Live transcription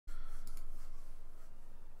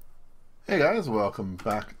Hey guys, welcome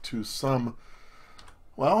back to some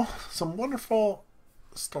wonderful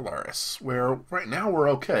Stellaris, where right now we're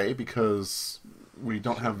okay because we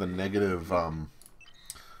don't have the negative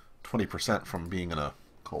 20% from being in a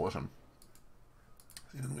coalition.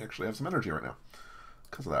 And we actually have some energy right now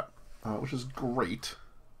because of that, which is great.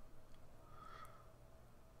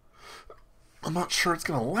 I'm not sure it's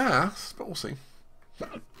going to last, but we'll see.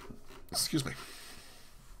 Excuse me.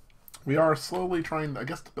 We are slowly trying, I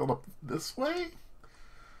guess, to build up this way.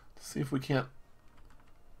 To see if we can't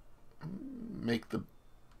make the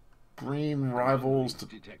green rivals to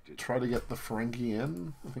try to get the Ferengi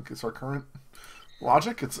in. I think it's our current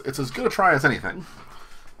logic. It's as good a try as anything.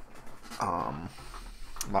 I'm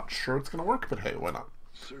not sure it's going to work, but hey, why not?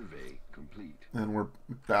 Survey complete. And we're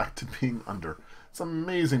back to being under. It's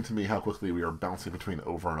amazing to me how quickly we are bouncing between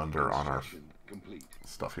over and under on our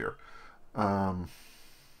stuff here.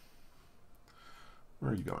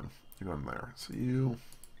 Where are you going? You're going there. So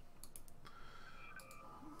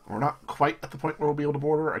we're not quite at the point where we'll be able to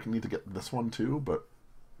border. I can need to get this one too, but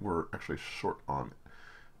we're actually short on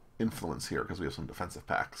influence here because we have some defensive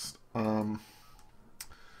pacts. We'll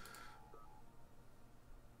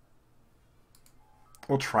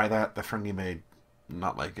try that. The Ferengi may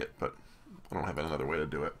not like it, but I don't have another way to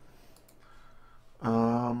do it.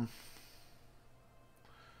 Oh,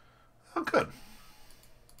 good.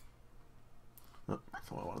 Oh,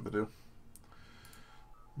 that's what I wanted to do.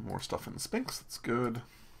 More stuff in the Sphinx. That's good.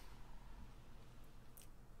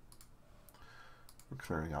 We're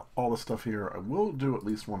clearing out all the stuff here. I will do at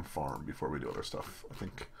least one farm before we do other stuff. I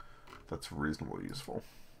think that's reasonably useful.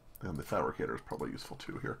 And the fabricator is probably useful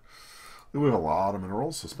too here. We have a lot of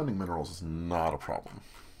minerals, so spending minerals is not a problem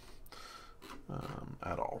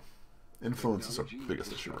at all. Influence is our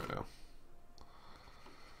biggest issue right now.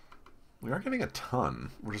 We are getting a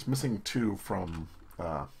ton. We're just missing 2 from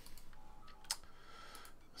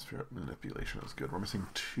spirit manipulation is good. We're missing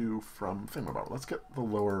 2 from Thingamabout. Let's get the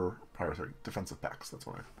lower priority defensive packs. That's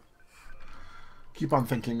what I keep on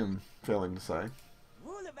thinking and failing to say.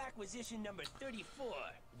 Rule of acquisition number 34.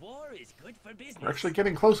 War is good for business. We're actually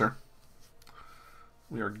getting closer.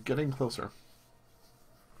 We are getting closer.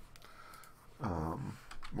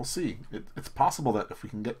 We'll see. It's possible that if we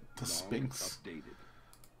can get to Sphinx.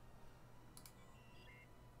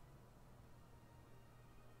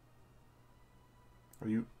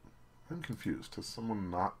 I'm confused. Has someone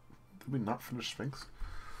not... Did we not finish Sphinx?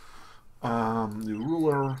 New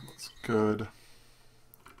ruler. That's good.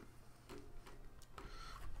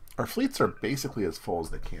 Our fleets are basically as full as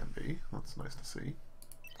they can be. That's nice to see.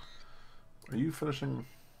 Are you finishing...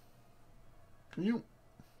 Can you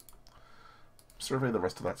survey the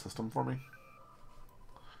rest of that system for me?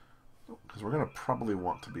 Because we're going to probably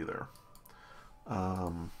want to be there.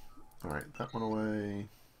 Alright, that went away.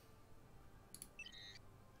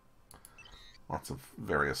 Lots of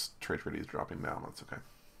various trade treaties dropping down. That's okay.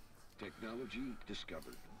 Technology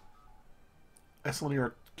discovered.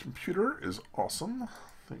 SLR computer is awesome.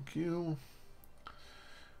 Thank you.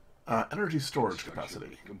 Energy storage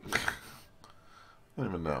capacity. I don't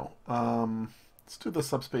even know. Let's do the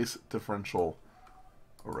subspace differential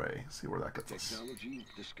array. See where that gets us. Technology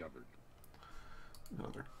discovered.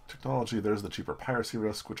 Another technology. There's the cheaper piracy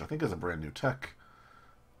risk, which I think is a brand new tech.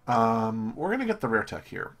 We're going to get the rare tech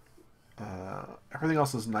here. Everything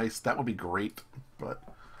else is nice. That would be great, but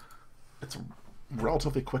it's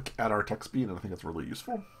relatively quick at our tech speed, and I think it's really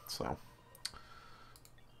useful. So,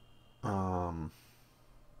 you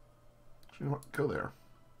know what? Go there.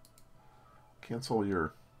 Cancel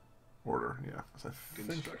your order. Yeah, because I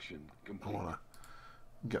think I want to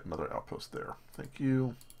get another outpost there. Thank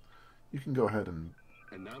you. You can go ahead and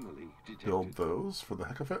build those for the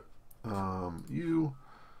heck of it.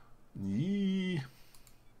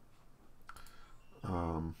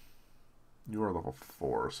 You are level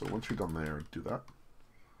 4, so once you're done there, do that.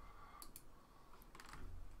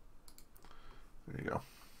 There you go.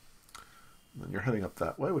 And then you're heading up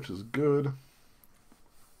that way, which is good.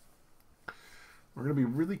 We're going to be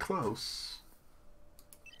really close.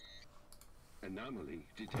 Anomaly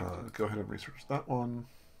detected. Go ahead and research that one.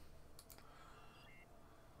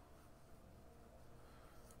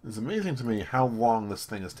 It's amazing to me how long this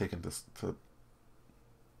thing has taken to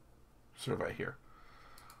survey here.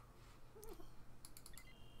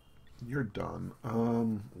 You're done.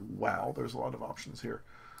 Wow, there's a lot of options here.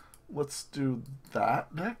 Let's do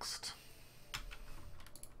that next.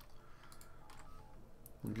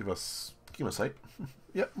 Give us chemosite.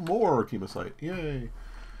 Yep, more chemosite. Yay.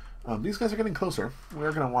 These guys are getting closer.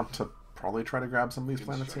 We're going to want to probably try to grab some of these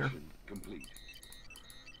planets here. Complete.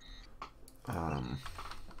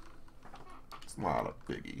 It's not a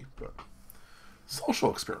biggie, but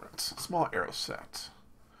Social experiment. Small aerosat.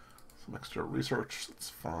 Some extra research. That's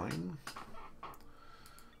fine.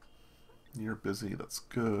 You're busy. That's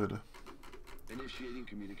good. Initiating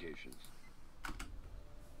communications.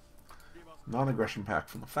 Non-aggression pack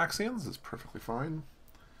from the Faxians is perfectly fine.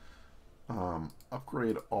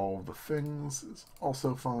 Upgrade all the things is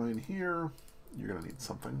also fine here. You're going to need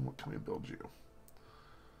something. What can we build you?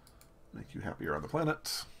 Make you happier on the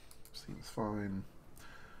planet. Seems fine.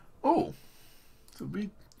 Oh! Did we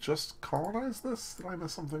just colonize this? Did I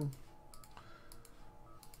miss something?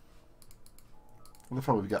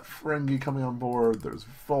 Wonderful. We've got Ferengi coming on board. There's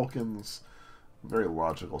Vulcans. A very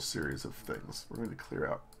logical series of things. We're going to clear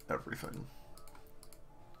out everything.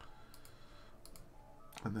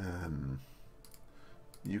 And then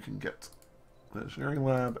you can get an engineering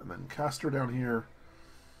lab, and then Caster down here.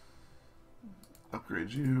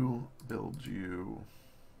 Upgrade you, build you.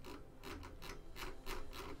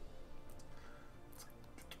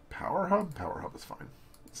 Power hub? Power hub is fine.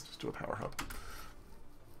 Let's just do a power hub.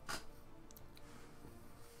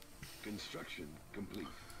 Construction complete.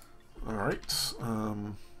 Alright.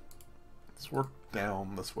 Let's work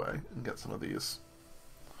down this way and get some of these.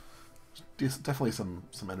 Definitely some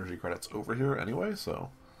energy credits over here anyway,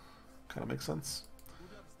 so kind of makes sense.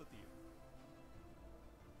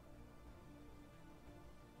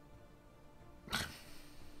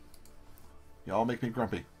 Y'all make me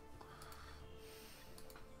grumpy.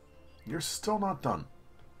 You're still not done.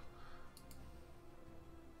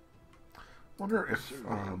 Wonder if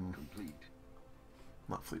complete.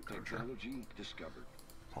 not fleet manager. Technology discovered.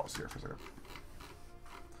 Pause here for a second.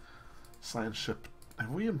 Science ship.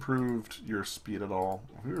 Have we improved your speed at all?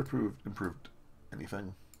 Have we improved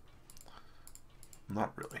anything?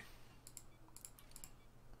 Not really.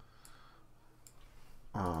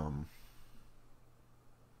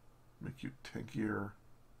 Make you tankier.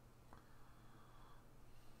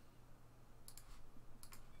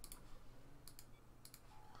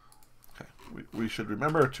 Okay, we should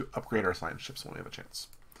remember to upgrade our science ships when we have a chance.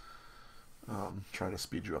 Try to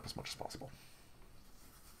speed you up as much as possible.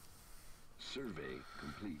 Survey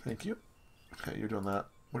complete. Thank you. Okay, you're doing that.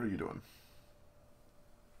 What are you doing?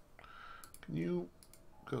 Can you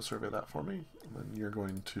go survey that for me? And then you're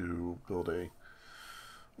going to build a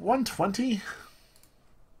 120.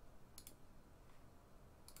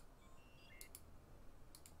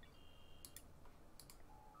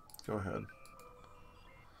 Go ahead.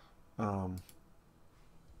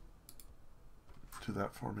 Do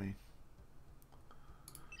that for me.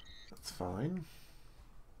 That's fine.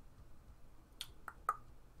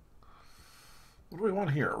 What do we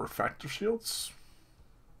want here? Refractive shields?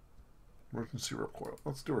 Emergency recoil.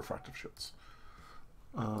 Let's do refractive shields.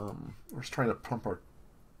 We're just trying to pump our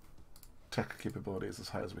tech capabilities as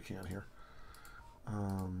high as we can here.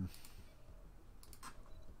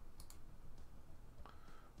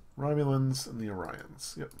 Romulans and the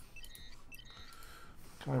Orions. Yep.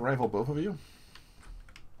 Can I rival both of you?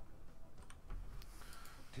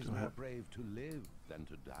 'Tis more brave to live than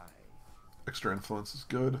to die. Extra influence is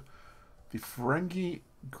good. The Ferengi,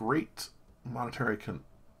 great monetary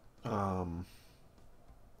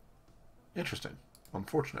interesting.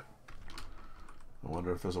 Unfortunate. I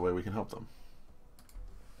wonder if there's a way we can help them.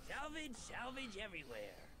 Salvage, salvage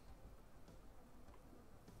everywhere.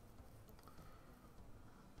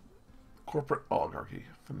 Corporate oligarchy.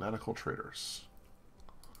 Fanatical traders.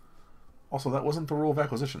 Also, that wasn't the rule of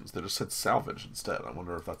acquisitions. They just said salvage instead. I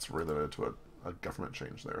wonder if that's related to a government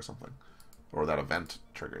change there or something. Or that event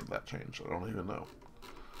triggered that change. I don't even know.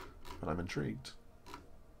 But I'm intrigued.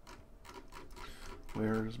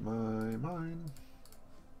 Where's my mine?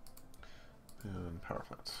 And power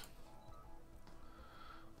plants.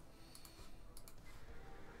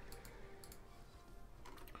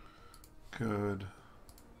 Good.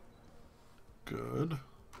 Good.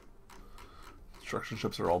 Construction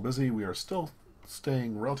ships are all busy. We are still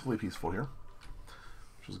staying relatively peaceful here,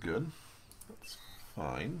 which is good. That's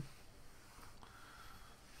fine.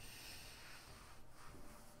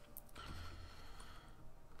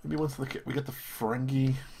 Maybe once we get the Ferengi,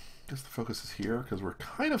 I guess the focus is here, because we're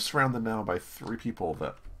kind of surrounded now by 3 people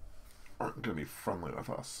that aren't going to be friendly with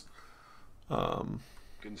us.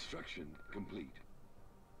 Construction complete.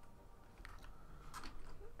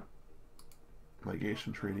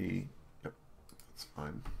 Ligation treaty. Yep, that's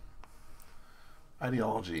fine.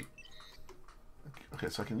 Ideology. Okay,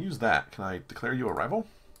 so I can use that. Can I declare you a rival?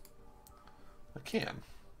 I can.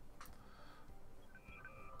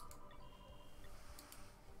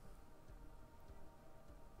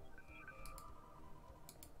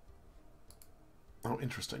 Oh,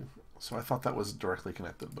 interesting. So I thought that was directly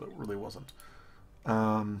connected, but it really wasn't.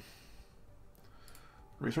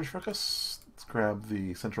 Research focus. Let's grab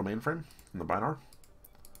the central mainframe in the Binar.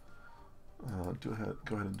 Go ahead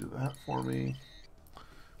and do that for me.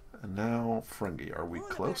 And now, Ferengi, are we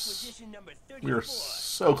close? We are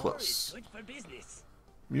so close.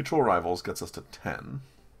 Mutual Rivals gets us to 10.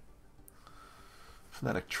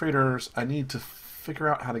 Fanatic Traders, I need to figure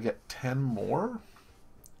out how to get 10 more.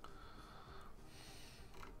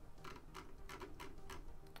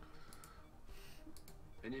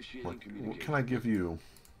 What can I give you?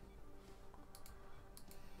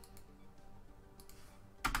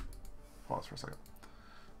 Pause for a second.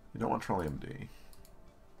 You don't want Trollium D.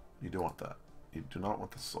 You do want that. You do not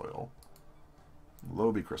want the soil.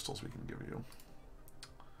 Lobi crystals we can give you.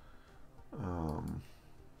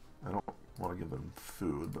 I don't want to give them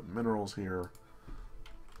food, but minerals here,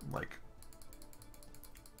 like.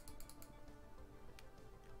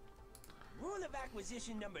 Rule of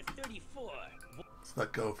acquisition number 34.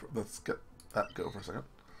 Let's get that go for a second.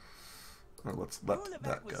 Or let's let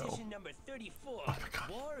that go. Number 34. Oh my God.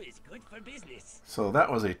 War is good for business. So that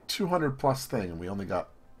was a 200 plus thing, and we only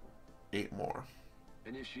got 8 more.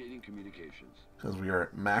 Initiating communications. Because we are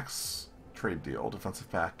at max trade deal, defensive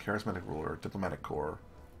pact, charismatic ruler, diplomatic corps,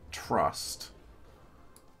 trust,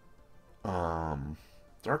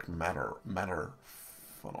 dark matter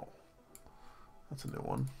funnel. That's a new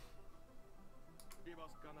one.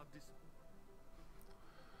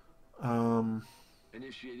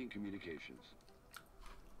 Initiating communications.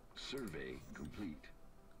 Survey complete.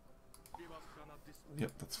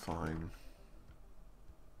 Yep, that's fine.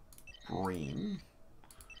 Green.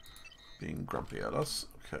 Being grumpy at us.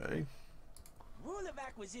 Okay. Rule of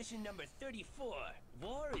acquisition number 34.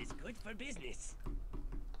 War is good for business.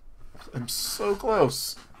 I'm so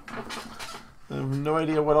close. I have no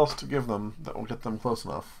idea what else to give them that will get them close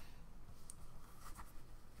enough.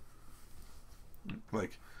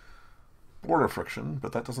 Like, border friction,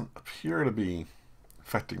 but that doesn't appear to be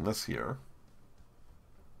affecting this here.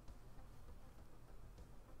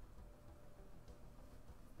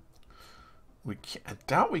 I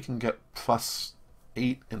doubt we can get +8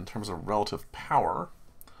 in terms of relative power.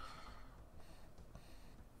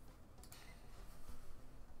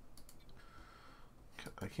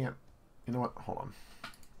 I can't. You know what? Hold on.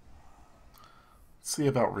 Let's see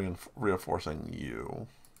about reinforcing you.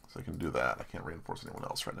 So I can do that. I can't reinforce anyone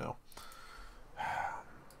else right now.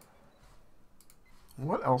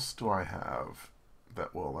 What else do I have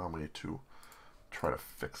that will allow me to try to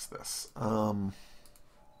fix this? Wondering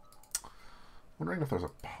if there's a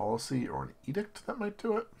policy or an edict that might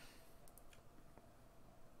do it.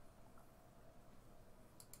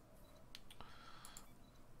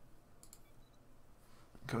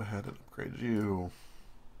 Go ahead and upgrade you.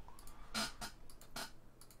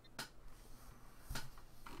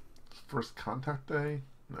 First contact day?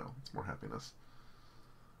 No, it's more happiness.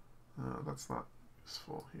 That's not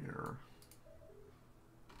useful here.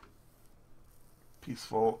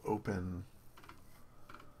 Peaceful, open.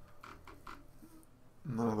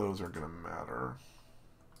 None of those are going to matter.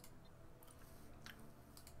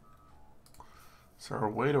 Is there a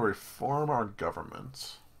way to reform our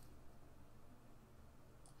government?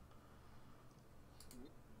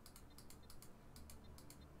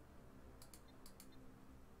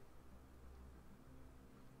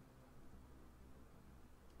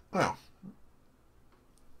 Oh.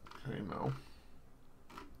 Okay, no.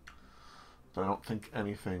 But I don't think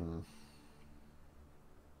anything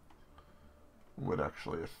would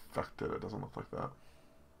actually affect it. It doesn't look like that.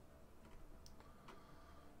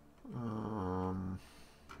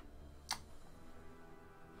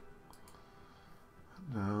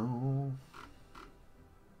 No.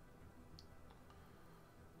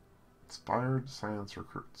 Inspired science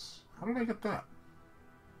recruits. How did I get that?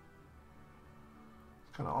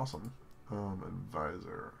 It's kind of awesome.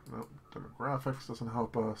 Advisor. Nope. Demographics doesn't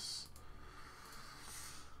help us.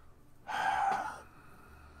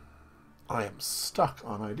 I am stuck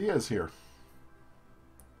on ideas here.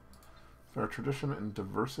 Fair tradition and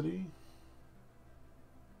diversity.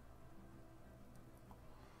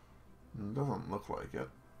 Doesn't look like it.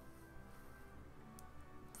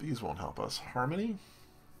 These won't help us. Harmony.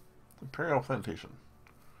 Imperial plantation.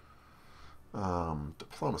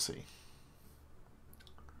 Diplomacy.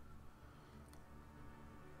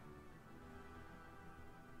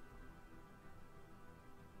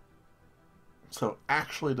 So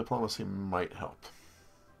actually diplomacy might help.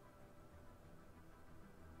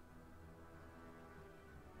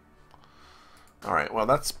 Alright, well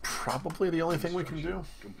that's probably the only thing we can do.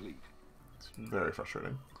 Complete. It's very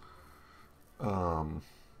frustrating.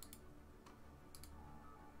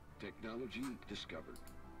 Technology discovered.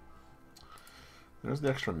 There's the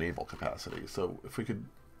extra naval capacity. So if we could...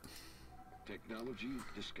 Technology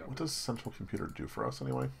discovered. What does Central Computer do for us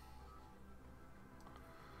anyway?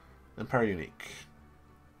 Empire Unique.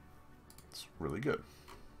 It's really good.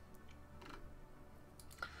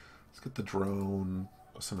 Let's get the drone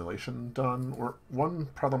simulation done. One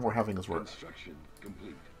problem we're having is we're Construction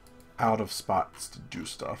complete. out of spots to do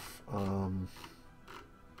stuff. Another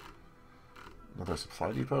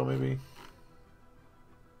supply depot, maybe?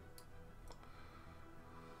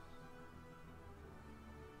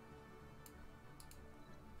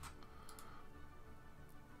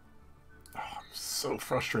 Oh, I'm so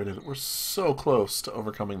frustrated. We're so close to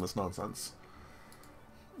overcoming this nonsense.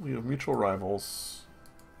 We have mutual rivals.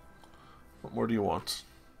 What more do you want?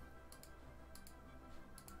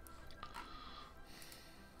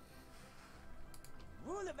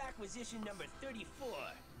 Rule of acquisition number 34.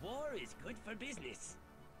 War is good for business.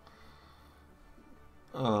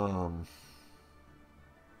 I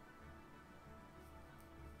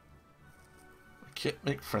can't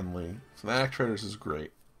make friendly. Fanatic traders is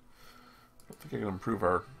great. I don't think I can improve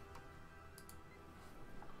our...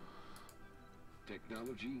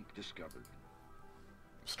 Technology discovered.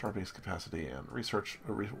 Starbase capacity and research.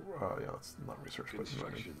 Yeah, it's not research, but you know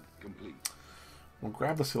what I mean. Construction complete. We'll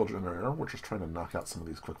grab the seal generator. We're just trying to knock out some of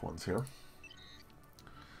these quick ones here.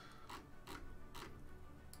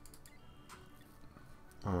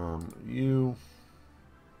 You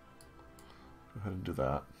go ahead and do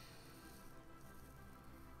that.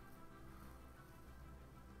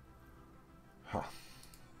 Huh.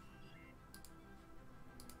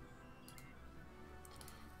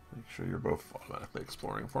 Make sure you're both automatically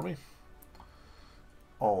exploring for me.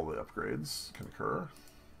 All the upgrades concur.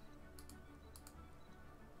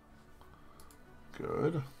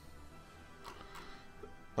 Good.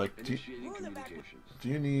 Like, Initiating communications. do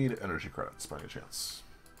you need energy credits by any chance?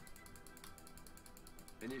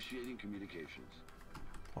 Initiating communications.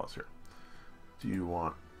 Pause here. Do you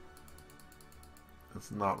want...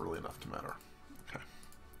 It's not really enough to matter. Okay.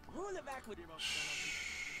 Rule of acquisition.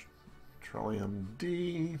 Trillium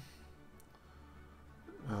D.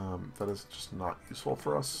 That is just not useful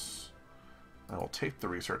for us. I will take the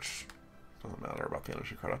research. Doesn't matter about the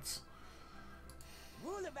energy credits.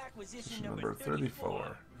 Rule of acquisition Position number number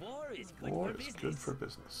 34. War is good War for is business. good for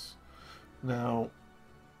business. Now,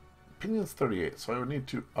 opinion's 38, so I would need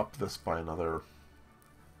to up this by another...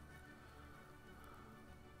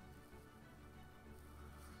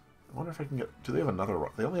 I wonder if I can get... Do they have another...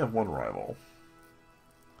 They only have one rival.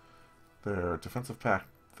 Their defensive pact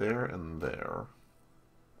there and there.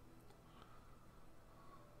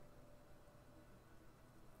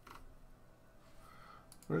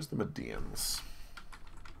 Where's the Medians?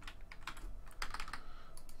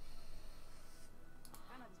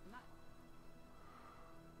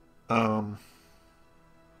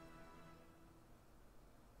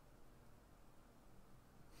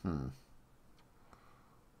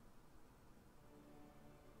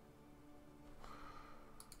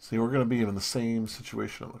 See, we're going to be in the same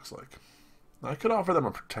situation, it looks like. I could offer them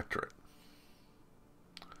a protectorate.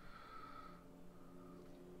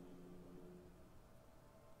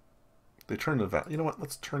 They turn into... You know what?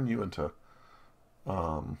 Let's turn you into...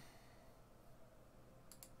 a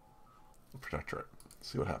protectorate.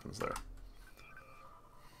 See what happens there.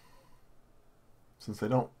 Since they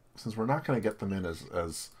don't... Since we're not going to get them in as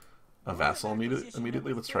a vassal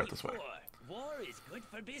immediately, let's try it this way. War is good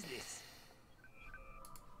for business.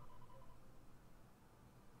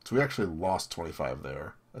 So we actually lost 25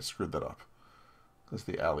 there. I screwed that up. That's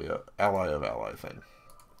the ally of ally thing.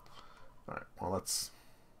 Alright, well let's...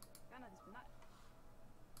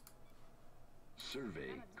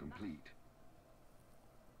 Survey complete.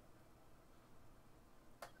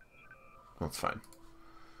 That's fine.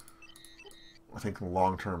 I think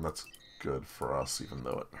long term that's good for us, even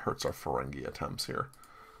though it hurts our Ferengi attempts here.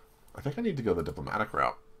 I think I need to go the diplomatic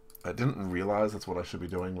route. I didn't realize that's what I should be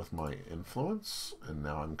doing with my influence, and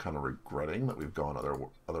now I'm kind of regretting that we've gone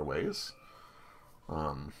other ways.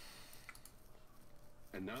 Anomaly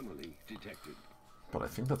detected. But I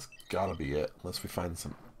think that's gotta be it, unless we find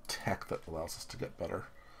some tech that allows us to get better.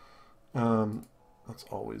 That's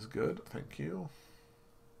always good. Thank you.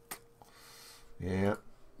 Yeah.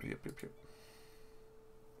 Yep.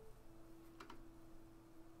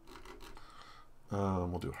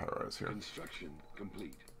 We'll do high rise here. Construction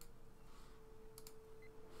complete.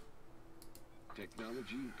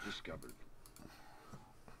 Technology discovered.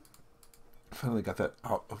 Finally got that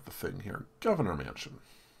out of the thing here. Governor Mansion.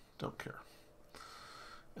 Don't care.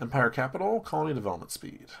 Empire Capital, Colony Development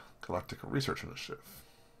Speed, Galactic Research Initiative.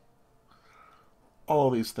 All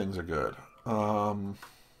of these things are good.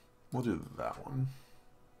 We'll do that one.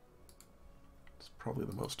 It's probably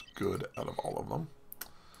the most good out of all of them.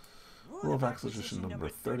 Rule of acquisition number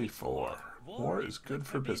 34. War is good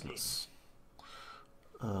for business.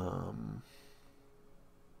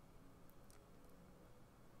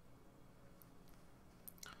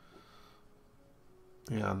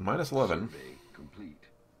 Yeah, minus 11. Survey complete.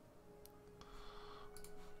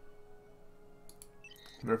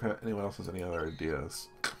 I wonder if anyone else has any other ideas.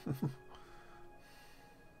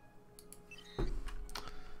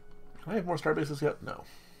 Can I have more star bases yet? No.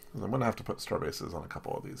 I'm going to have to put star bases on a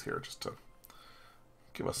couple of these here just to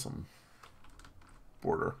give us some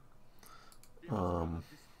border. I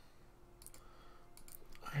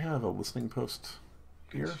have a listening post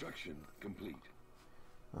here. Construction complete.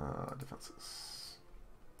 Defenses.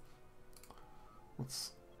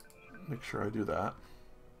 Let's make sure I do that.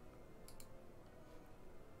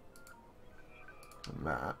 And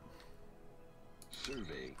that.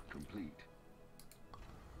 Survey complete.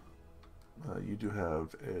 You do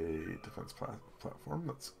have a defense platform.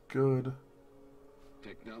 That's good.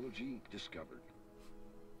 Technology discovered.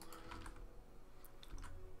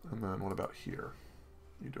 And then what about here?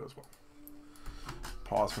 You do as well.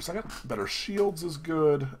 Pause for a second. Better shields is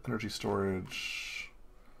good. Energy storage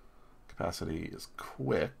capacity is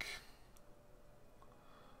quick.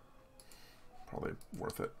 Probably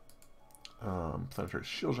worth it. Planetary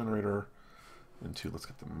shield generator into, let's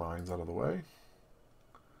get the mines out of the way.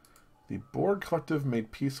 The Borg Collective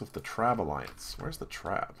made peace with the Trab Alliance. Where's the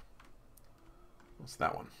Trab? What's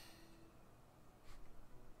that one?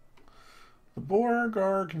 The Borg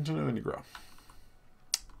are continuing to grow.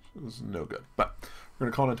 It was no good. But we're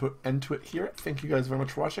going to call an end to it here. Thank you guys very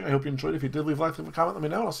much for watching. I hope you enjoyed. If you did, leave a like, leave a comment, let me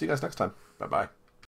know, and I'll see you guys next time. Bye-bye.